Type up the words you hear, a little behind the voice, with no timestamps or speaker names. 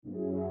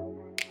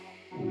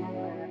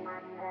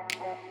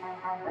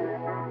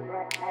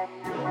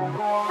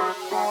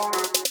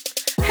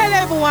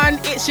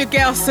everyone, it's your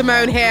girl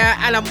Simone here,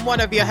 and I'm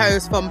one of your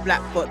hosts from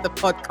Black Book, the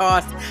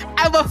podcast,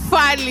 and we're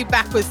finally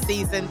back with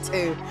season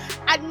 2.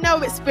 I know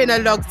it's been a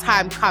long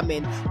time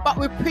coming, but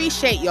we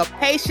appreciate your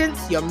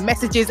patience, your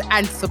messages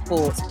and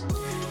support.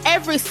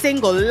 Every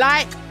single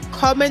like,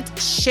 comment,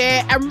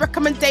 share and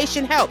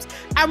recommendation helps,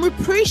 and we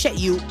appreciate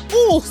you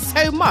all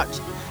so much.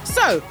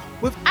 So,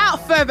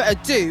 without further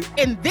ado,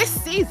 in this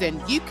season,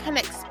 you can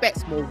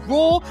expect more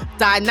raw,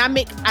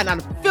 dynamic, and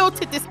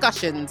unfiltered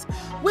discussions.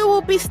 We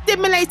will be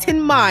stimulating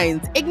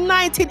minds,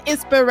 igniting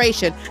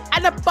inspiration,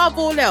 and above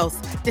all else,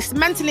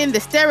 dismantling the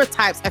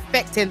stereotypes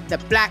affecting the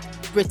Black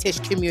British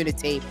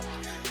community.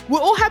 We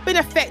all have been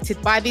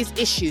affected by these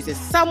issues in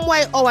some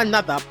way or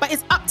another, but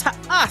it's up to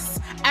us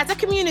as a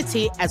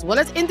community, as well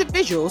as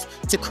individuals,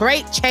 to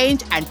create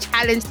change and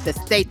challenge the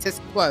status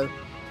quo.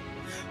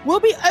 We'll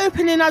be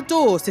opening our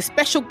doors to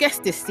special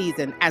guests this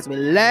season as we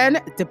learn,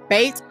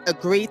 debate,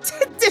 agree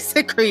to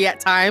disagree at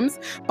times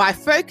by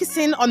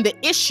focusing on the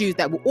issues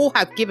that we all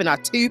have given our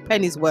 2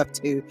 pennies worth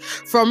to.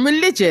 From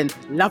religion,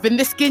 loving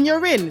the skin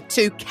you're in,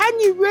 to can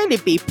you really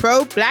be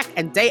pro-Black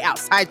and date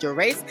outside your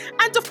race?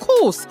 And of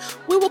course,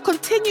 we will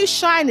continue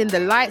shining the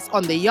lights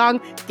on the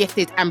Young,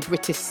 Gifted and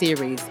British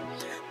series.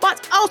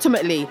 But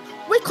ultimately,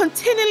 we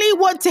continually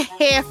want to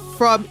hear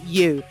from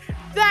you.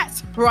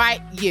 That's right,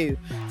 you.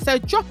 So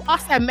drop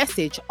us a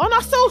message on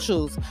our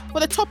socials for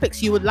the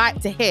topics you would like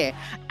to hear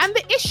and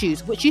the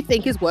issues which you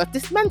think is worth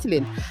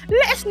dismantling.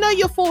 Let us know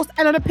your thoughts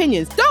and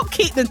opinions. Don't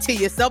keep them to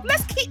yourself.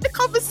 Let's keep the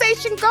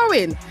conversation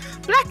going.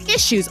 Black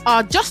issues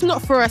are just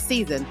not for a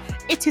season.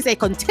 It is a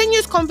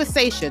continuous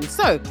conversation.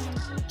 So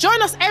join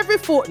us every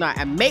fortnight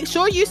and make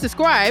sure you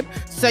subscribe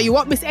so you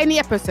won't miss any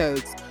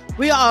episodes.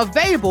 We are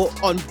available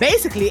on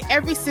basically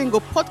every single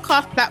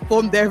podcast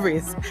platform there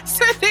is.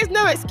 So there's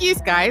no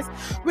excuse, guys.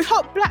 We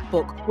hope Black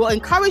Book will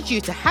encourage you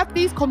to have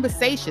these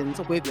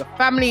conversations with your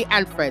family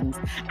and friends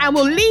and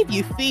will leave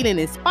you feeling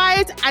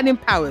inspired and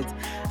empowered.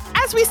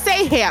 As we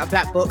say here at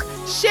Black Book,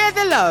 share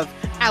the love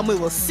and we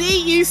will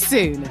see you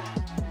soon.